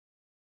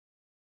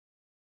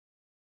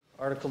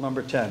Article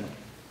number 10.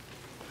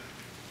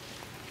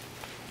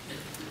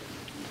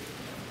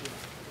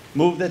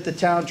 Move that the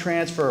town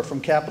transfer from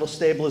capital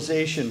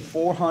stabilization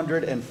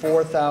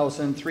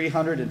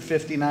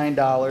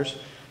 $404,359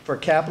 for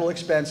capital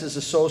expenses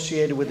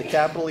associated with the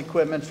capital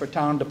equipment for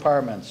town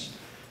departments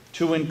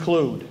to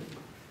include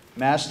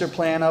master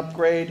plan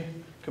upgrade,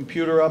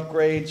 computer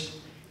upgrades,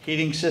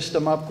 heating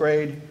system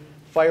upgrade,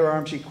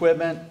 firearms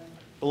equipment,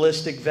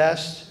 ballistic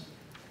vests,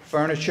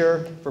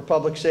 furniture for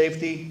public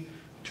safety,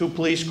 2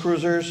 police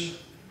cruisers,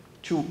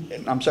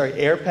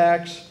 air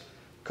packs,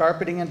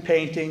 carpeting and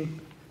painting,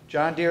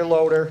 John Deere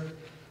loader,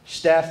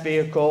 staff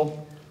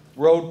vehicle,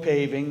 road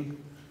paving,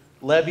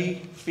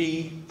 levy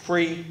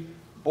fee-free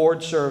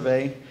board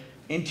survey,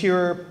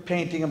 interior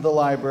painting of the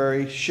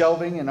library,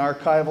 shelving and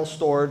archival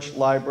storage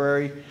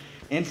library,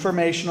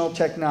 informational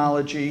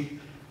technology,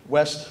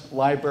 west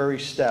library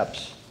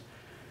steps.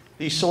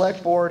 The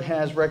select board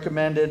has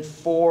recommended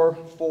 4,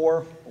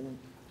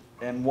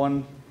 and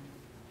 1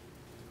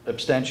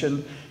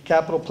 abstention.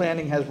 Capital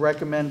planning has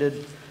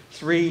recommended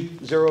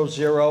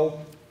 3-0-0.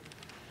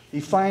 The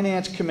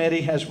Finance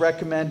Committee has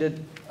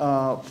recommended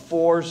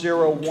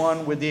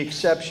 4-0-1 with the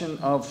exception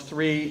of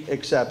 3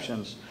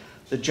 exceptions.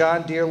 The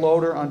John Deere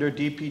loader under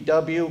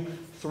DPW,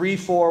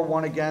 3-4,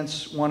 1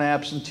 against, 1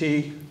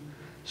 absentee.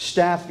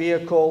 Staff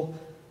vehicle,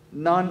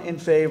 none in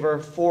favor,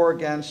 4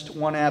 against,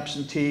 1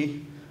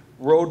 absentee.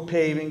 Road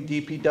paving,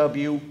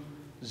 DPW,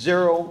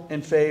 0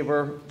 in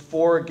favor,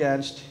 4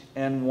 against,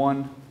 and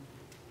 1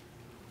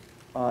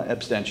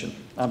 abstention.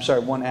 I'm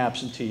sorry, 1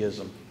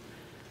 absenteeism.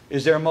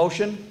 Is there a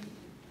motion?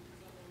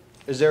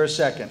 Is there a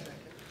second?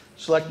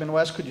 Selectman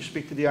West, could you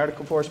speak to the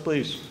article for us,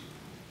 please?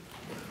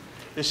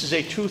 This is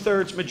a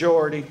 2/3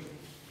 majority.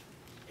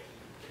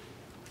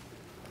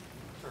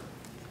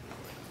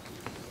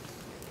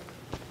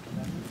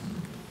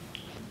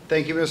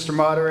 Thank you, Mr.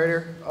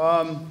 Moderator.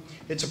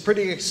 It's a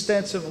pretty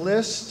extensive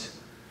list.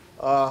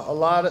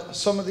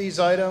 Some of these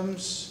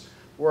items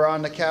were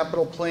on the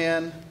capital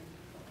plan.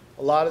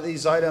 A lot of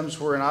these items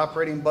were in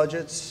operating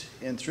budgets,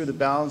 and through the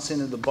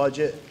balancing of the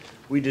budget,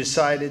 we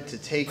decided to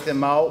take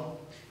them out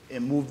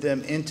and move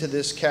them into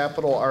this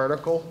capital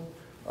article.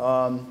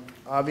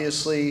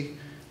 Obviously,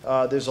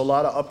 there's a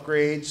lot of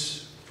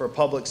upgrades for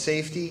public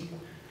safety.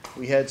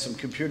 We had some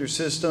computer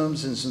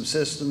systems and some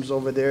systems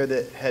over there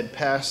that had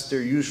passed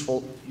their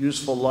useful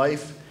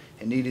life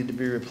and needed to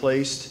be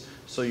replaced.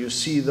 So you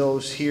see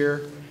those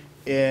here,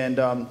 and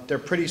they're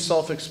pretty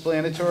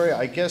self-explanatory.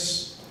 I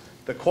guess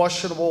the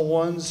questionable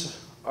ones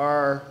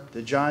are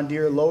the John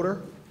Deere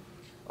loader.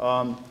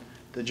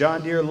 The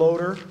John Deere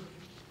loader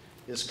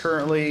is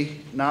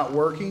currently not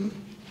working.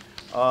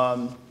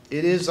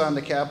 It is on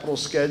the capital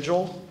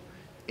schedule,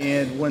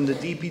 and when the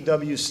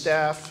DPW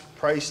staff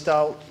priced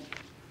out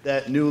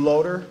that new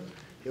loader,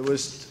 it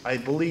was, I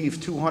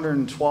believe,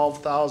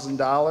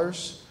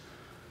 $212,000.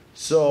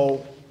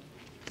 So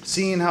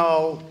seeing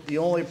how the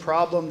only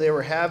problem they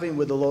were having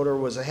with the loader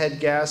was a head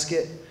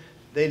gasket,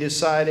 they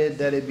decided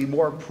that it'd be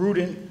more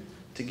prudent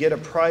to get a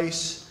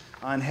price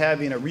on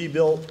having a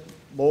rebuilt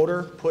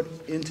loader put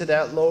into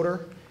that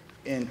loader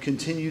and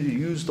continue to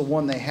use the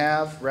one they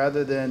have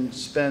rather than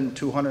spend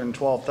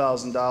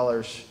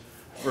 $212,000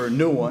 for a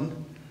new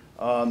one.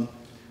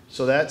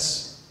 So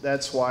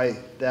that's why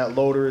that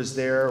loader is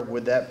there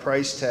with that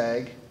price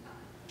tag.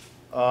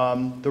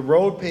 The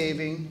road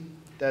paving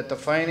that the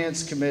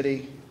Finance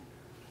Committee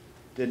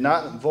did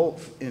not vote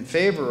in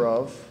favor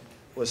of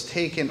was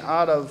taken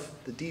out of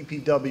the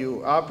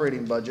DPW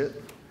operating budget.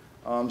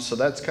 So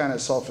that's kind of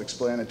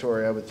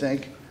self-explanatory, I would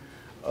think.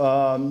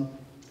 And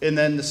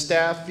then the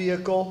staff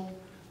vehicle,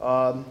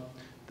 the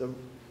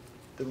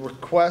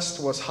request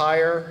was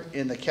higher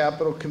in the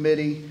capital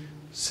committee,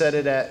 set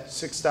it at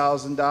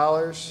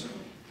 $6,000.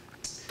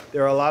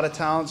 There are a lot of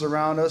towns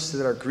around us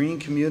that are green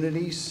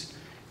communities,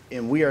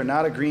 and we are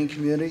not a green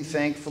community,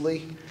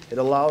 thankfully. It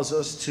allows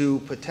us to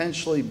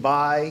potentially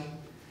buy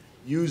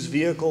used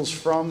vehicles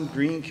from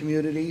green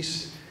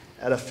communities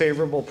at a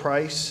favorable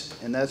price,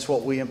 and that's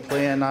what we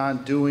plan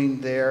on doing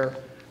there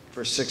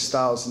for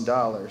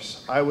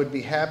 $6,000. I would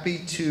be happy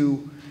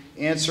to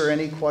answer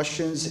any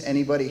questions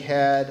anybody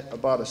had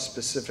about a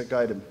specific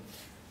item.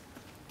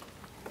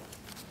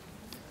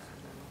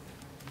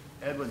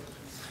 Edwin.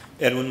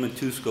 Edwin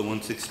Matusko,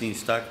 116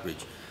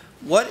 Stockbridge.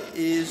 What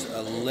is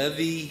a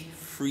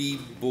levy-free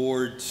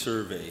board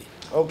survey?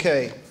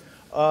 Okay.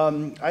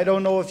 I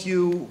don't know if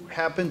you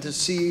happened to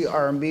see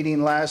our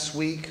meeting last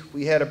week.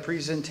 We had a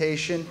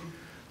presentation.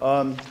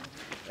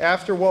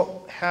 After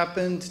what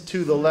happened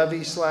to the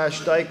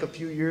levee/dike a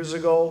few years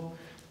ago,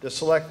 the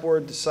select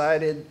board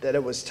decided that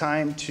it was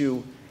time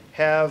to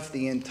have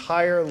the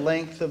entire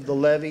length of the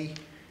levee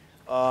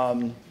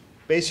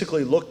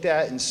basically looked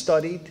at and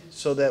studied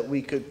so that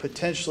we could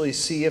potentially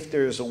see if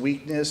there's a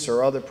weakness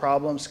or other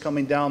problems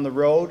coming down the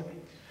road.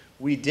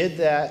 We did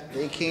that.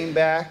 They came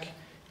back,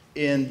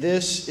 and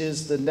this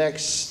is the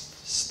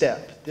next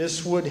step.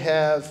 This would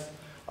have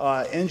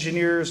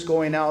engineers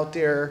going out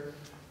there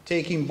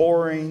taking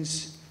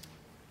borings.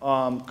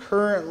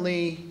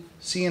 Currently,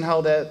 seeing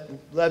how that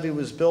levee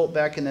was built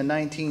back in the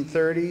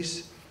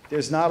 1930s,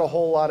 there's not a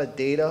whole lot of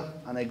data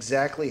on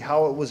exactly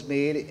how it was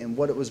made and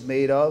what it was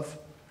made of.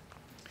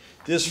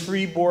 This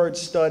freeboard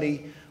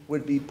study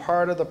would be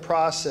part of the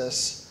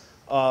process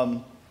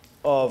of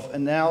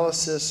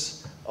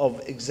analysis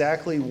of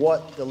exactly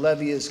what the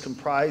levee is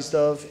comprised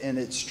of and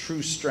its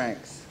true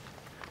strength.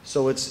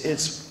 So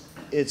it's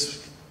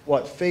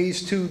what,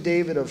 phase 2,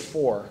 David, of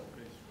 4?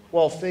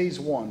 Well, phase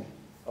 1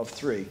 of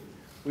 3.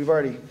 We've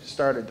already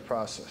started the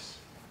process.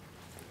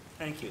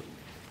 Thank you.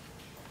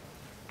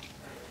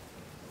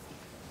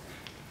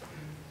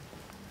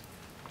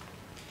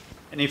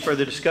 Any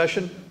further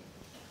discussion?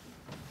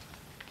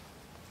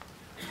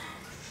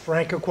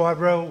 Franco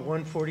Quadro,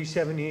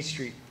 147 East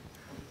Street.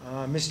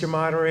 Mr.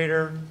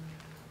 Moderator,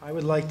 I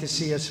would like to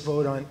see us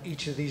vote on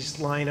each of these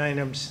line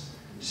items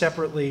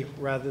separately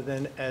rather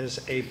than as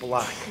a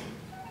block.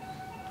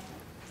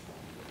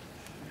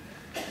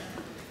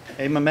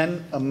 An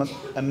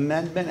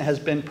amendment has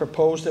been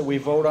proposed that we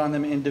vote on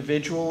them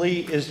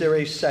individually. Is there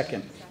a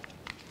second?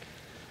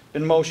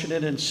 Been motioned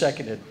and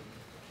seconded.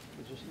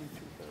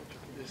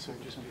 This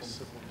would just be a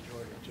simple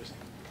majority, just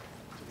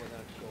to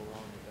not go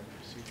along with that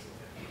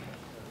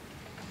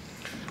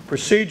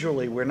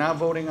procedurally. Procedurally, we're not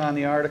voting on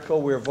the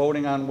article. We're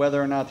voting on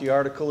whether or not the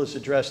article is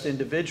addressed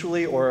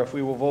individually or if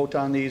we will vote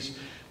on these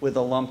with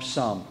a lump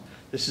sum.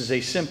 This is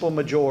a simple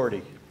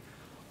majority.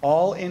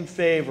 All in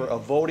favor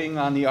of voting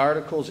on the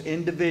articles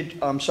on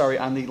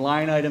the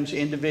line items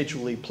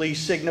individually, please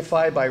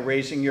signify by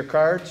raising your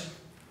cards.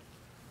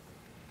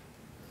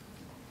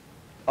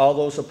 All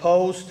those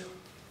opposed?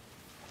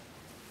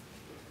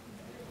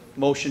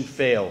 Motion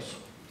fails.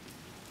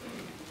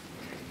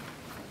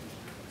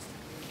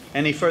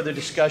 Any further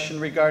discussion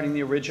regarding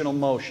the original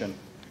motion?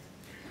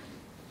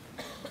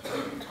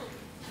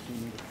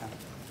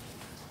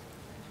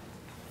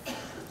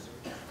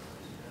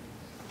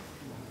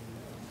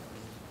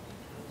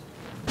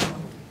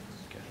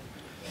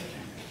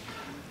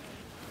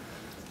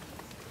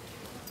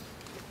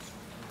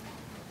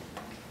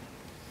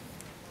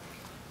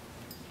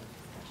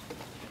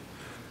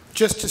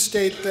 Just to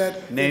state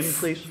that... Name,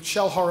 please.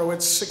 Shell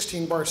Horowitz,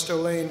 16 Barstow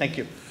Lane. Thank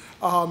you.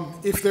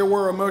 If there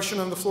were a motion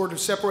on the floor to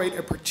separate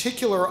a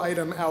particular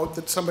item out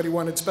that somebody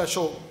wanted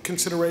special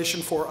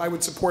consideration for, I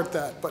would support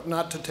that, but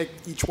not to take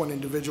each one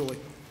individually.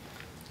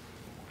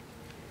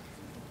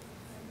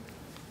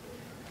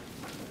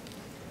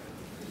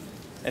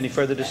 Any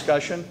further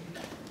discussion?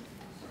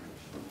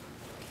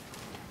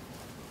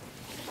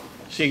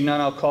 Seeing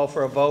none, I'll call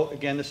for a vote.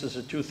 Again, this is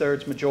a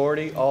 2/3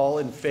 majority. All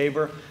in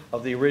favor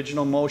of the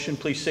original motion,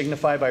 please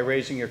signify by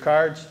raising your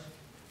cards.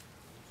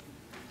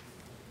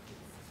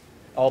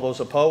 All those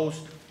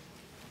opposed?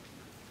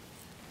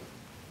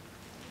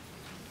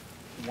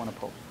 One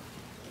opposed.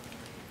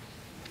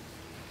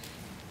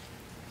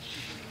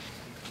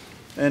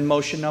 And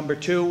motion number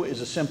 2 is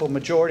a simple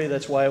majority.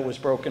 That's why it was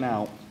broken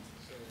out.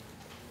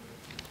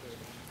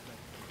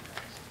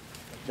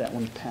 That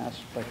one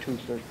passed by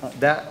 2/3.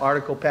 That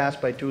article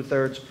passed by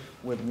 2/3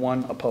 with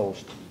 1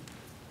 opposed.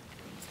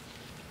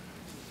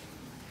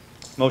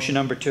 Motion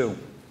number 2.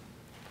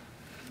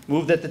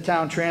 Move that the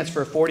town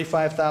transfer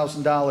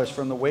 $45,000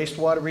 from the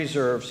wastewater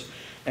reserves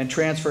and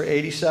transfer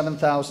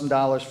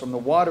 $87,000 from the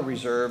water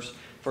reserves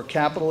for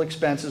capital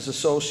expenses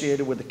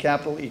associated with the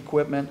capital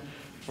equipment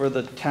for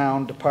the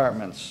town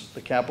departments.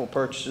 The capital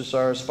purchases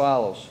are as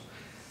follows: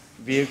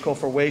 vehicle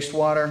for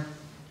wastewater,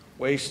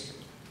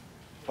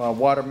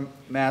 water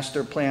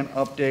master plan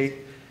update,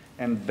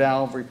 and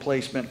valve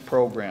replacement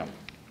program.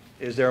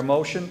 Is there a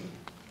motion?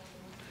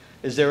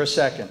 Is there a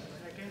second?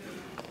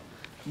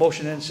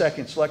 Motion and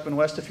second. Selectman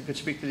West, if you could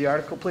speak to the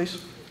article, please.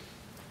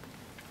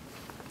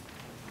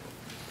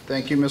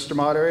 Thank you, Mr.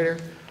 Moderator.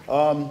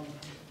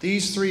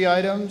 These 3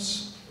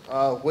 items,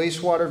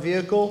 wastewater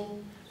vehicle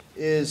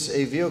is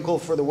a vehicle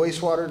for the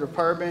wastewater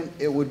department.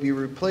 It would be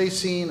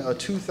replacing a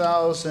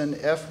 2000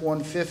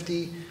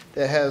 F-150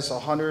 that has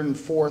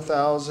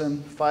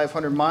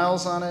 104,500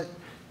 miles on it.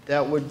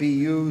 That would be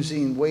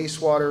using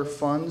wastewater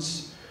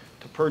funds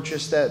to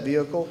purchase that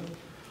vehicle.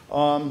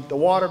 The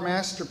water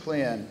master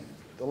plan,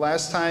 the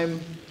last time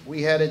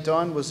we had it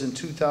done was in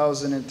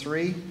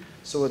 2003,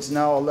 so it's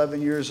now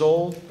 11 years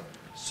old.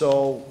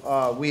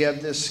 So we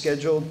have this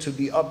scheduled to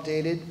be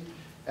updated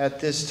at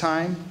this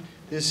time.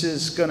 This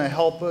is going to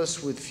help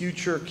us with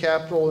future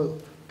capital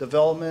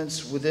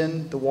developments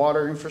within the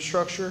water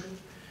infrastructure.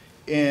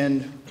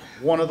 And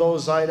one of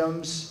those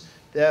items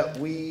that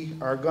we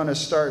are going to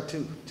start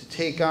to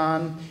take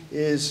on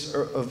is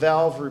a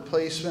valve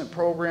replacement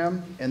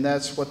program, and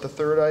that's what the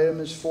 3rd item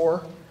is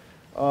for.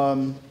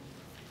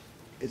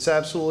 It's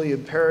absolutely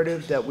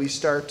imperative that we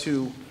start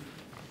to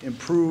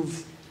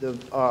improve the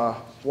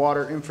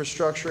water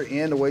infrastructure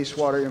and the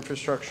wastewater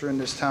infrastructure in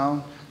this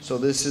town. So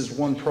this is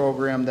one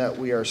program that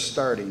we are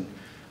starting.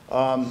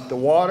 The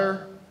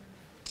water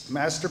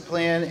master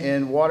plan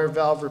and water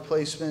valve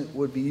replacement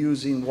would be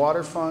using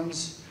water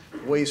funds.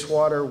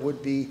 Wastewater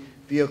would be,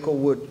 vehicle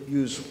would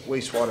use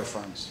wastewater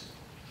funds.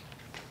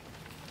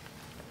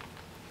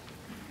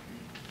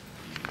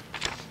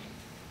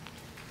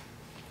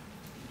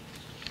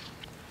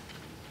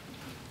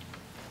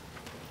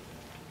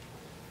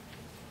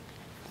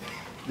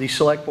 The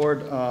Select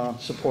Board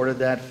supported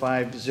that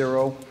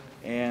 5-0,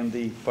 and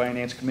the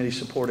Finance Committee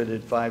supported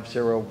it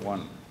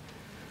 5-0-1.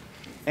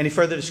 Any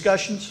further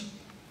discussions?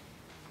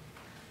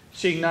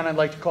 Seeing none, I'd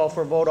like to call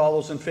for a vote. All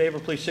those in favor,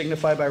 please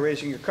signify by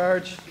raising your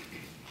cards.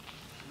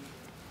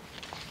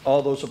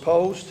 All those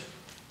opposed?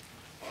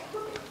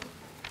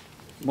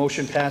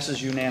 Motion passes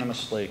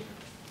unanimously.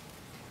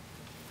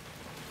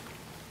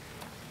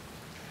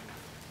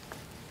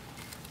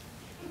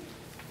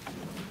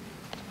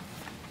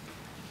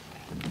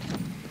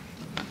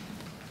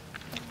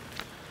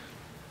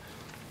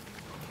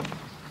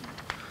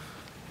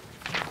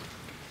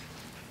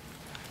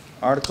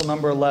 Article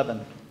number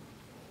 11.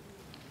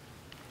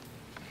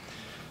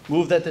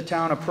 Move that the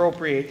town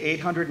appropriate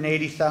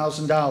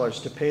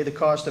 $880,000 to pay the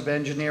cost of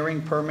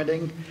engineering,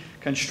 permitting,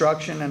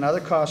 construction, and other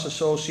costs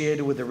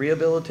associated with the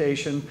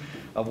rehabilitation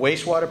of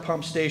wastewater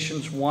pump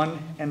stations 1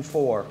 and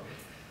 4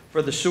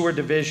 for the sewer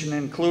division,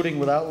 including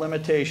without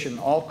limitation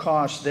all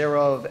costs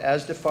thereof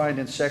as defined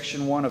in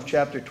Section 1 of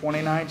Chapter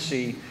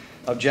 29C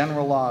of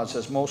General Laws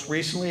as most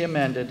recently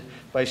amended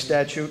by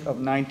statute of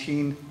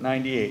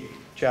 1998,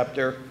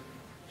 Chapter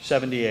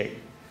 78.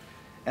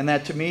 And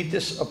that to meet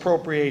this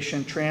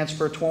appropriation,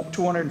 transfer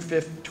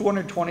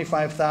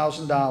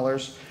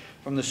 $225,000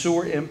 from the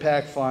Sewer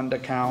Impact Fund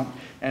account,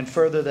 and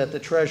further that the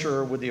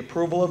treasurer, with the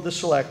approval of the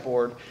Select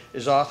Board,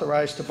 is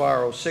authorized to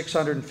borrow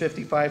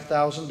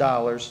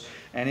 $655,000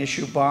 and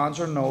issue bonds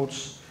or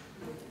notes,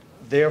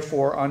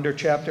 therefore, under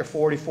Chapter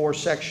 44,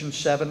 Section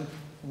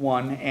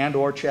 7(1)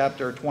 and/or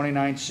Chapter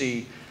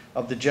 29C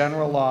of the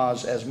General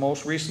Laws as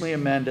most recently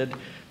amended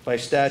by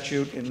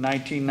statute in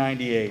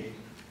 1998,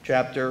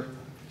 Chapter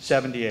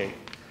 78,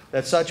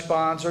 that such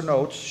bonds or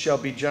notes shall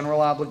be general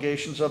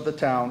obligations of the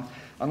town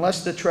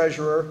unless the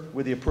treasurer,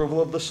 with the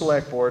approval of the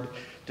Select Board,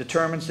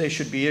 determines they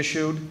should be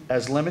issued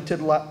as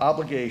limited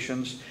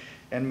obligations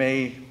and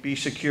may be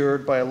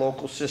secured by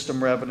local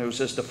system revenues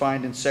as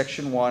defined in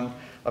Section 1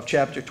 of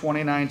Chapter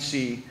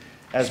 29C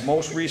as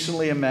most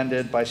recently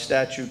amended by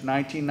statute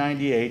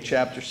 1998,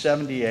 Chapter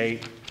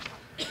 78,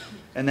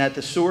 and that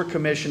the Sewer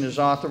Commission is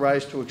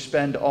authorized to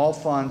expend all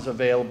funds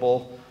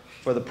available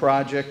for the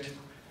project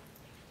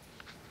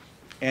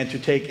and to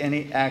take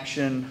any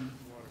action,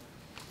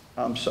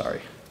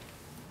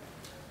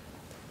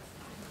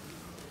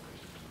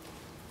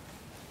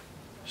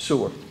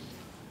 sewer.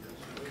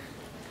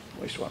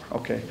 Wastewater,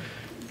 okay.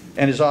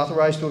 And is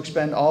authorized to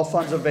expend all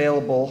funds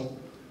available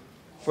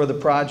for the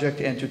project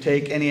and to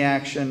take any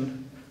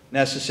action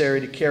necessary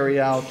to carry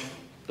out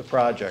the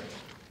project.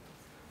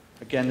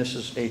 Again, this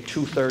is a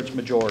 2/3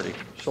 majority.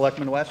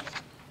 Selectman West?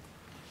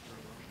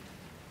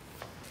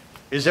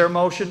 Is there a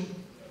motion?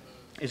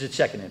 Is it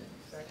seconded?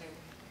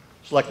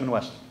 Selectman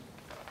West.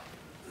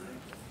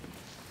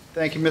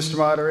 Thank you, Mr.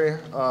 Moderator.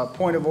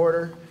 Point of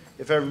order.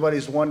 If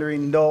everybody's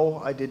wondering,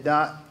 no, I did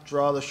not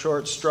draw the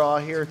short straw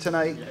here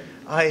tonight.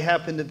 I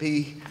happen to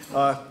be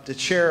the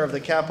chair of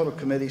the Capital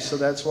Committee, so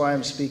that's why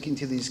I'm speaking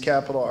to these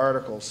capital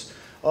articles.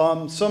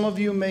 Some of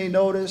you may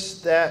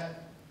notice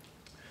that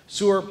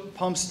sewer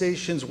pump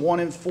stations 1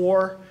 and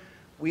 4,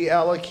 we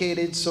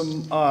allocated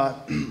some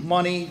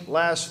money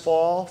last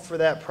fall for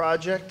that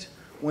project.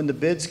 When the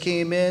bids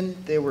came in,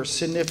 they were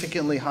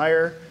significantly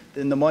higher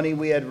than the money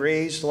we had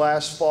raised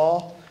last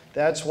fall.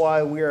 That's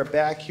why we are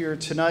back here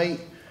tonight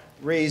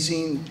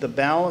raising the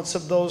balance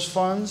of those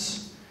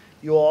funds.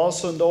 You'll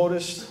also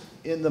notice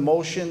in the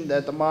motion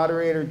that the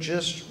moderator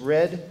just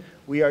read,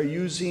 we are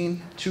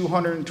using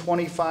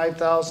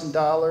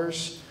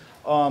 $225,000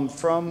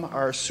 from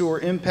our sewer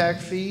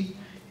impact fee,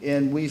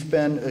 and we've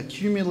been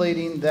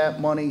accumulating that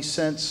money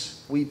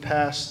since we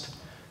passed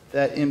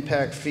that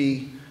impact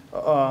fee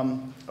a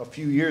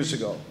few years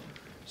ago.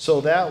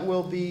 So that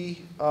will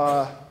be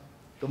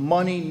the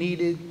money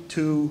needed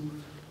to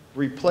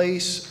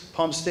replace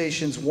pump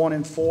stations 1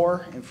 and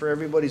 4. And for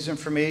everybody's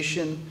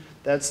information,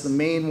 that's the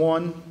main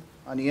one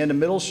on the end of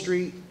Middle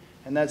Street,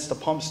 and that's the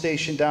pump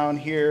station down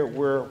here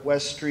where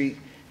West Street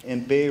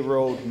and Bay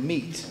Road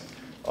meet.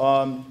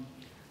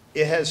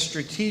 It has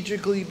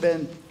strategically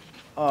been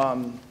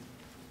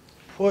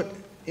put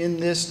in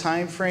this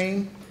time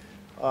frame.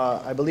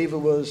 I believe it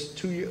was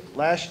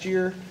last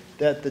year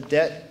that the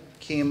debt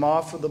came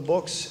off of the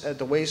books at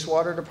the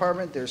wastewater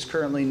department. There's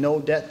currently no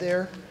debt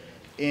there.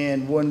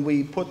 And when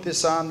we put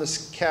this on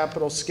this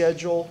capital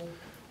schedule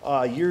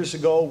years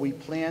ago, we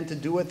planned to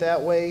do it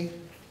that way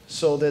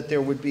so that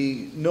there would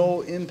be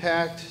no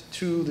impact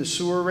to the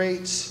sewer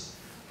rates.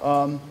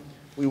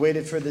 We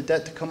waited for the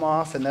debt to come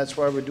off, and that's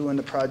why we're doing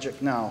the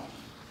project now.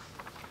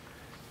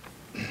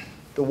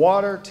 The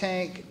water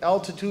tank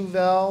altitude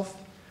valve,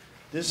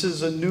 this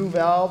is a new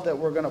valve that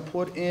we're going to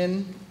put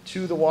in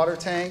to the water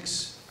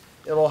tanks.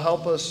 It'll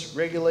help us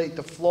regulate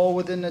the flow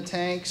within the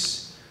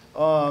tanks.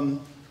 A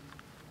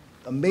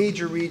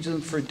major reason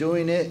for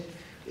doing it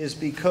is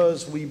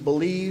because we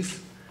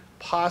believe,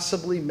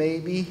 possibly,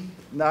 maybe,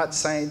 not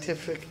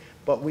scientific,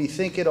 but we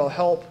think it'll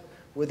help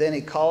with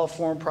any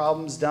coliform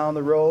problems down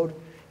the road.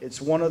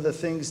 It's one of the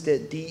things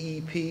that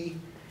DEP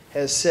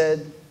has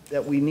said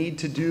that we need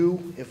to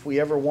do if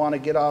we ever want to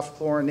get off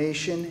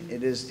chlorination.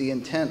 It is the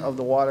intent of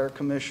the water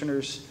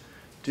commissioners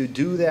to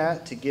do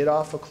that, to get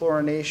off of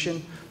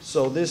chlorination.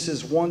 So this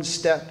is one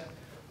step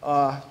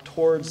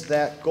towards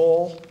that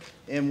goal.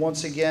 And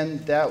once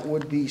again, that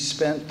would be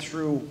spent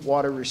through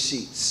water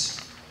receipts.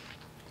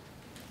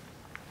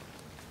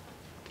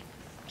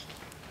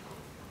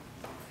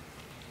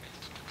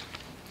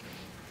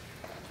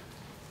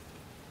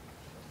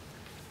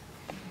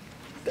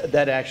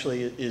 That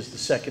actually is the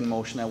second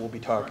motion that we'll be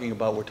talking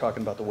about. We're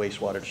talking about the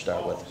wastewater to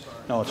start with.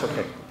 No, it's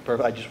okay.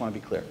 Perfect. I just want to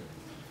be clear.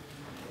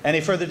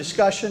 Any further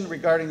discussion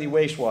regarding the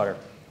wastewater?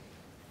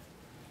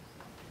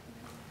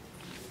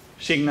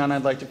 Seeing none,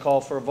 I'd like to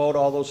call for a vote.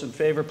 All those in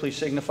favor, please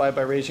signify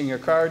by raising your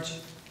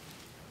cards.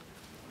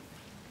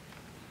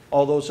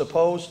 All those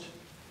opposed?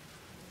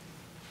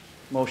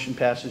 Motion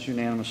passes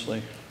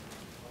unanimously.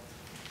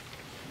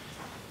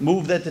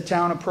 Move that the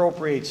town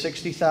appropriate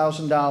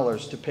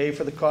 $60,000 to pay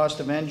for the cost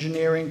of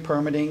engineering,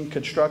 permitting,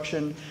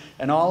 construction,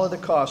 and all of the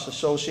costs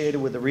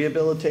associated with the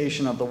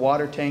rehabilitation of the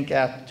water tank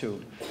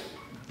attitude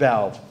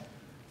valve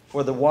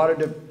for the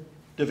water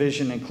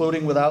division,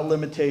 including without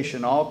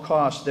limitation all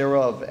costs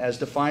thereof as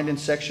defined in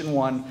Section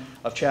 1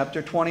 of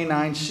Chapter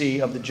 29C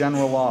of the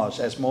General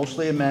Laws, as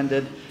mostly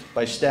amended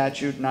by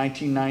Statute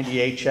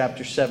 1998,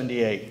 Chapter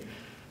 78.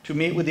 To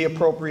meet with the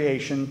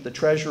appropriation, the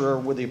treasurer,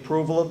 with the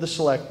approval of the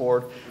select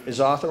board, is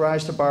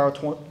authorized to borrow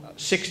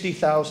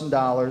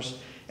 $60,000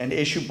 and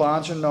issue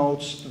bonds or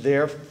notes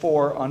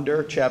therefore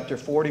under Chapter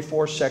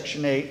 44,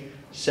 Section 8,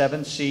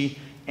 7C,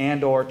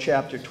 and/or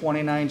Chapter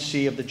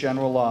 29C of the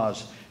General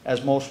Laws,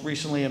 as most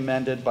recently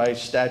amended by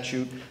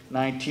Statute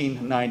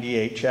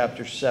 1998,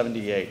 Chapter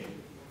 78.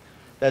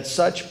 That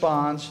such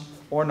bonds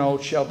or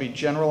notes shall be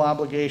general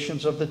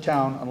obligations of the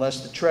town unless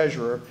the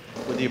treasurer,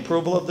 with the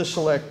approval of the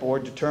select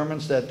board,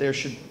 determines that they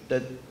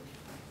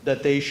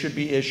should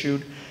be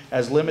issued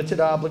as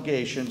limited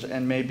obligations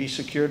and may be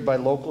secured by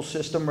local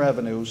system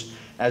revenues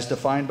as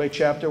defined by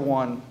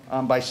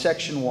by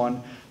Section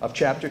 1 of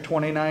Chapter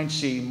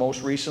 29C,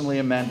 most recently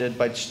amended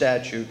by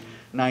Statute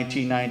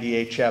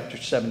 1998, Chapter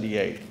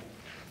 78.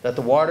 That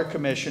the Water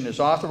Commission is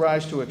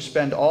authorized to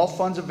expend all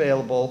funds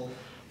available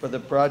for the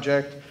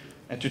project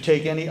and to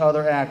take any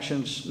other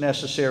actions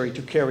necessary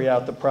to carry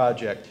out the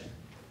project.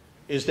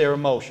 Is there a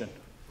motion?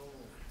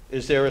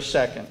 Is there a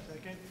second?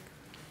 Second.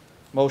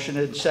 Motion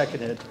and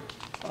seconded.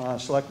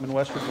 Selectman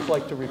West, would you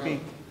like to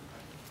repeat?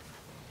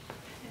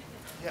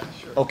 Yeah,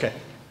 sure. Okay.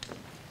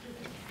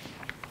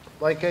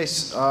 Like I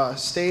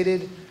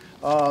stated,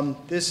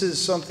 this is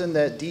something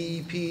that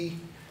DEP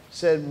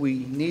said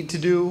we need to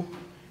do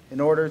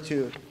in order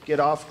to get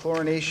off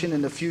chlorination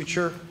in the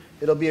future.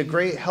 It'll be a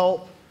great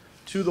help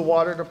to the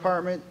water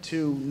department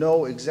to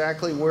know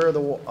exactly where the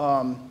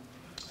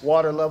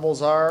water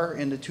levels are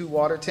in the two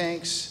water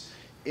tanks.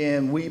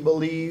 And we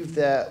believe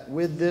that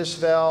with this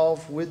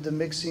valve, with the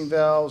mixing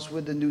valves,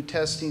 with the new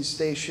testing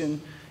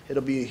station,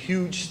 it'll be a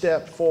huge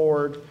step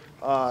forward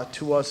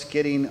to us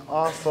getting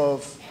off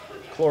of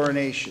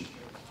chlorination.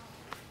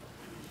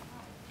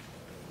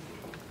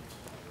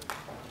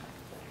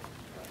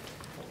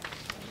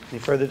 Any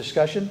further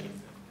discussion?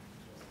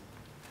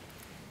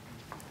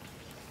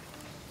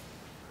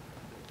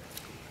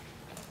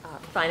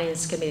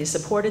 Finance Committee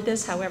supported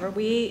this. However,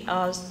 we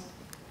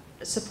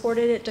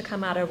supported it to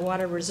come out of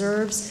water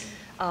reserves.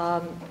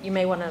 You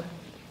may want to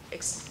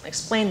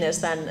explain this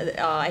then.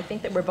 I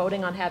think that we're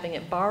voting on having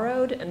it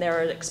borrowed, and there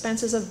are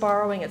expenses of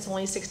borrowing. It's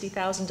only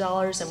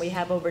 $60,000, and we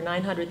have over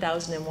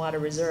 $900,000 in water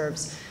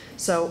reserves.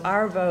 So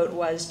our vote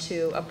was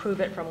to approve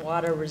it from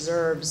water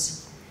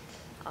reserves.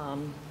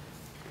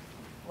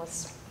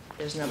 Unless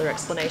there's another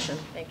explanation.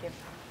 Thank you.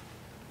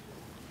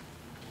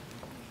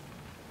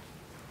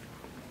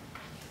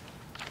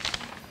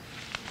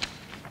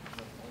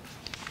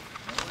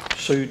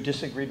 So you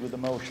disagreed with the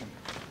motion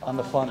on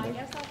the funding? I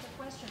guess that's a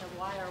question of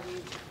why are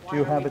we... Do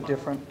you have a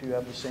different, do you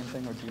have the same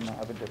thing, or do you not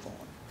have a different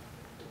one?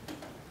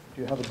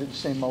 Do you have the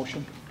same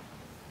motion?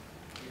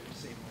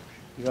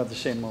 You have the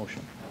same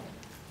motion.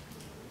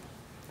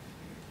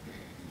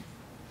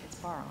 It's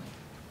borrowing.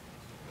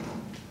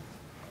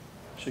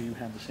 So you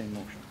have the same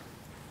motion?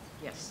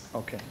 Yes.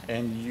 Okay,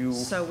 and you,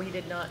 So we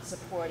did not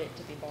support it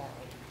to be borrowed.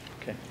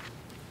 okay.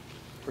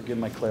 Forgive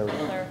my clarity.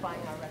 Clarifying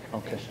our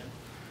recommendation.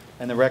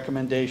 And the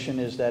recommendation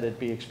is that it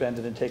be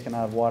expended and taken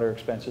out of water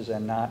expenses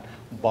and not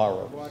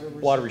borrowed?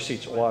 Water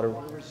receipts, water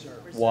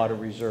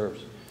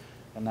reserves,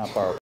 and not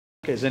borrowed.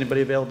 Okay, is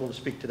anybody available to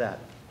speak to that?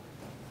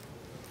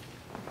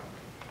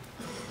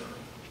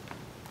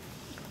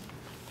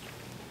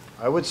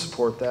 I would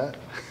support that.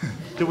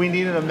 Do we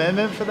need an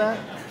amendment for that?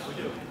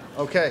 We do.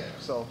 Okay,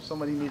 so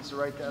somebody needs to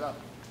write that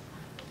up.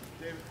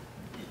 David,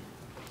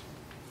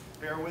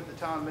 bear with the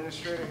town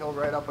administrator, he'll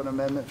write up an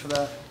amendment for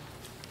that.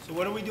 So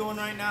what are we doing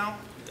right now?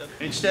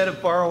 Instead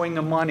of borrowing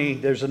the money,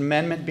 there's an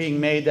amendment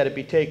being made that it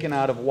be taken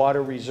out of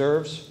water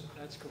reserves?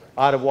 That's correct.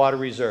 Out of water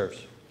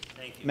reserves.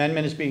 Thank you.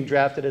 Amendment is being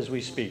drafted as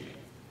we speak.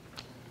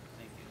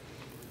 Thank you.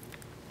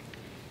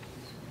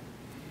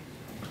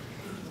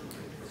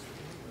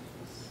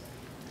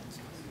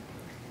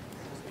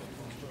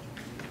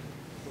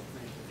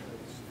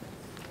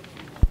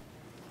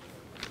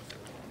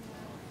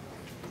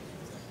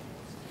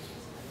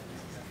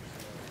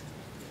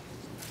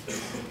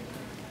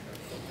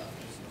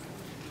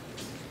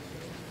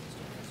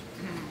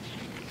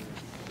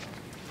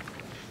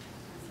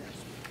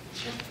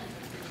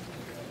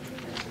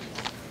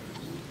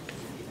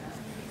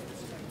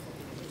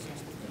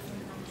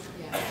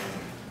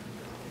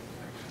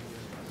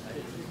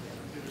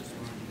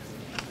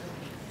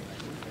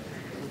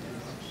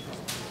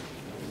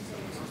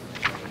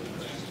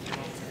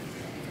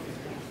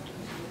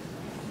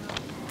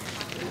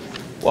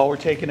 While we're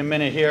taking a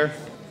minute here,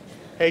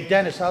 hey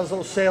Dennis, how's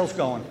those sales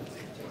going?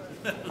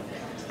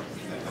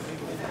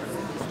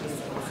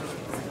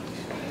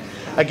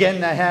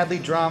 Again, the Hadley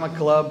Drama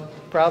Club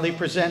proudly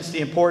presents The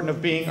Importance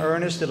of Being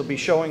Earnest. It'll be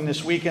showing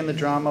this weekend. The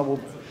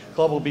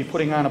Club will be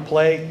putting on a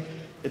play.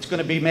 It's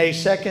going to be May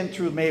 2nd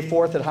through May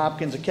 4th at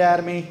Hopkins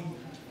Academy.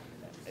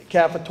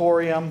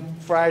 Cafetorium.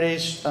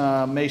 Fridays,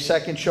 May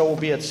 2nd show will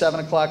be at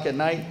 7 o'clock at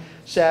night.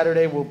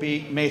 Saturday will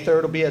be, May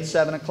 3rd will be at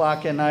 7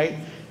 o'clock at night.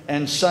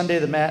 And Sunday,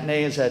 the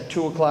matinee is at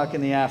 2 o'clock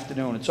in the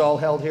afternoon. It's all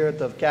held here at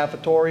the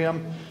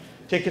cafetorium.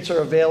 Tickets are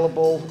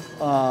available.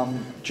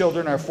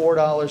 Children are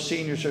 $4,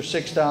 seniors are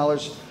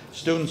 $6,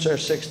 students are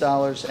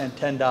 $6, and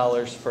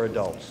 $10 for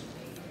adults.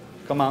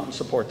 Come out and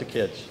support the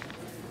kids.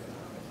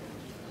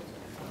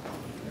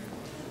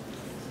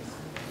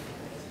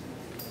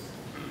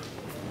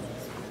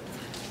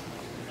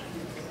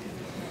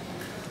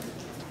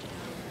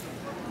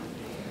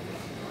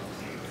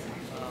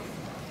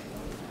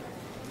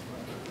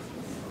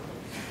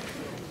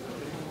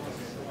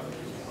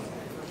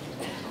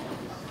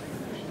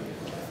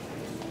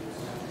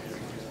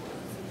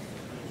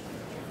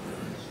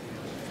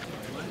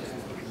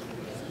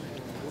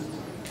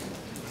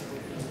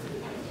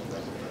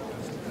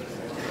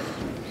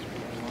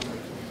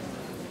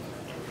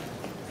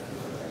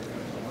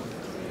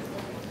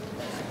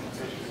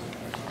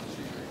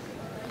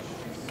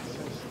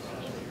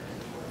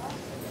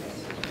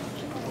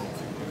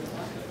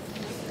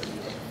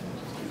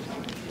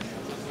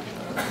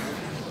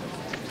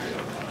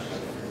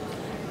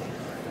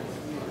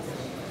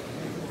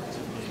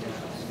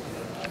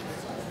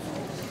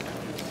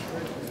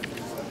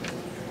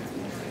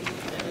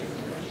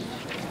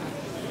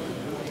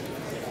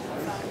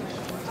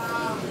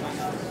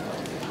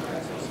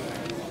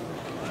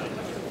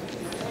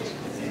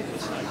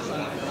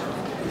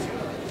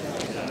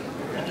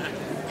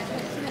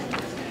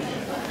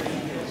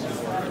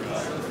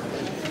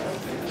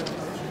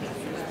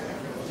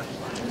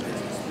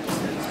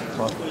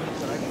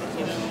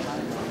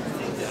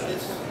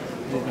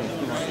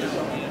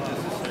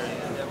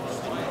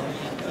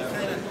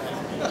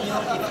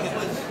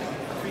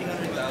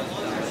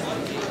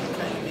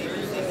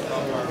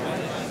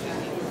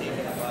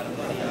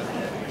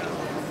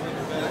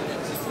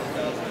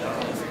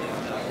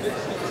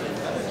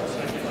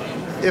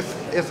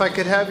 If I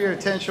could have your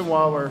attention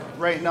while we're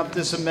writing up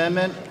this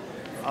amendment,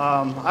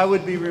 I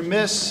would be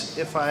remiss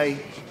if I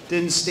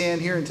didn't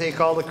stand here and take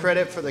all the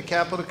credit for the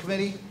Capital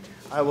Committee.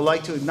 I would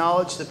like to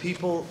acknowledge the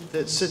people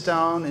that sit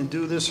down and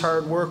do this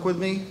hard work with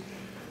me.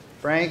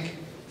 Frank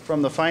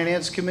from the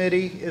Finance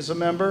Committee is a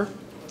member.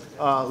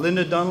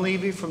 Linda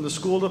Dunleavy from the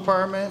School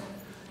Department.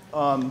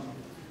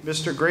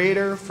 Mr.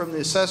 Grader from the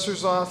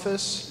Assessor's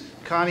Office.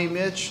 Connie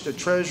Mitch, the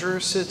Treasurer,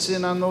 sits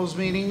in on those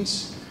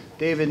meetings.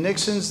 David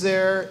Nixon's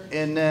there,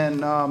 and then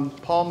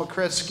Paul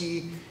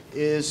McCretsky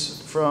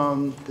is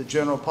from the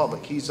general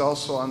public. He's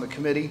also on the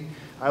committee.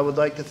 I would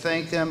like to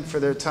thank them for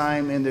their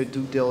time and their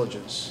due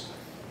diligence.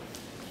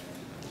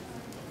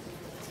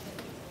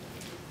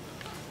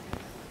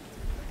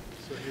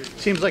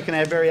 Seems like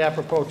a very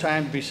apropos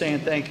time to be saying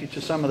thank you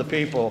to some of the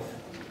people.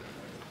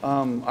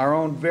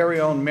 Our very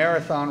own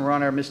marathon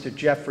runner, Mr.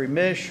 Jeffrey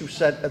Mish, who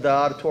set the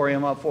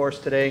auditorium up for us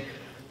today.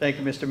 Thank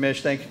you, Mr.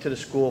 Mish. Thank you to the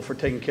school for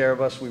taking care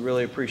of us. We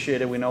really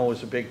appreciate it. We know it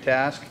was a big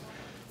task.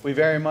 We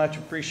very much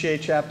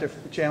appreciate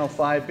Channel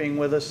 5 being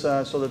with us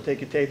so that they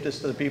could tape this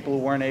to the people who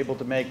weren't able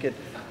to make it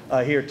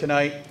here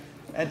tonight.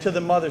 And to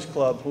the Mothers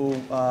Club,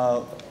 who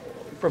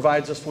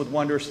provides us with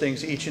wondrous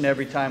things each and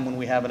every time when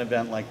we have an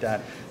event like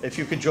that. If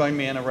you could join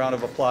me in a round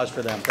of applause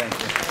for them. Thank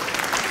you.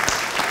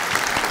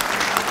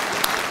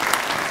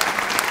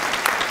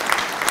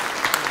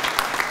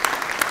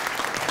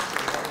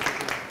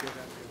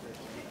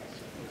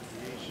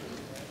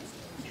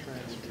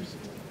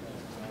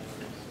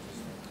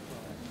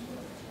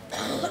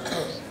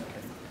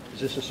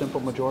 Is this a simple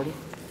majority?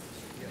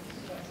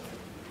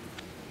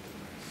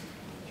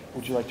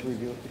 Would you like to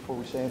review it before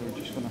we say it, or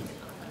just going to?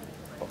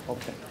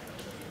 Okay.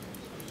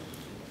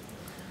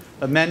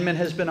 Amendment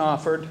has been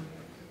offered.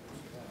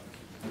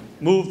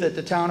 Move that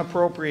the town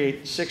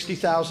appropriate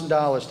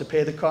 $60,000 to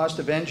pay the cost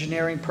of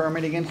engineering,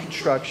 permitting, and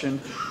construction,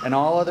 and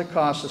all other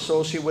costs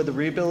associated with the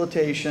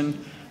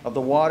rehabilitation of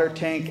the water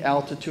tank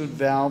altitude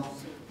valve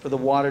for the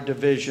water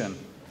division.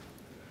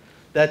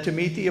 That to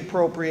meet the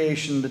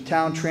appropriation, the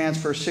town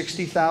transfer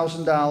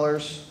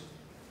 $60,000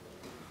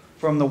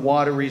 from the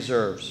water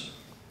reserves.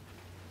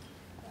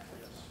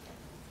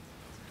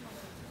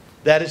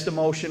 That is the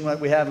motion that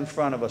we have in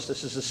front of us.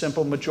 This is a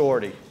simple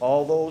majority.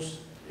 All those,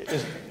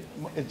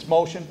 it's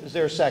motion. Is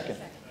there a second?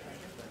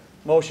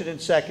 Motion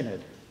and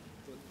seconded.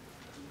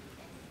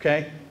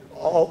 Okay?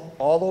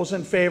 All those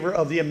in favor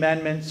of the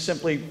amendment,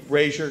 simply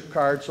raise your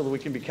card so that we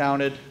can be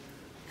counted.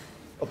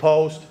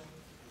 Opposed?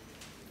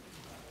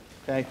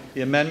 Okay,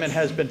 the amendment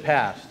has been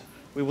passed.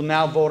 We will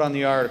now vote on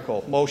the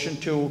article. Motion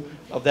 2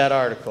 of that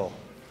article.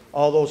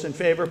 All those in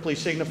favor, please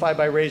signify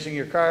by raising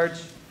your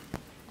cards.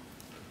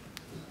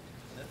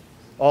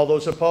 All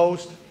those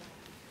opposed?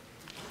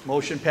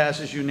 Motion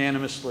passes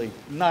unanimously.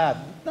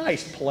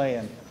 Nice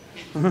playing.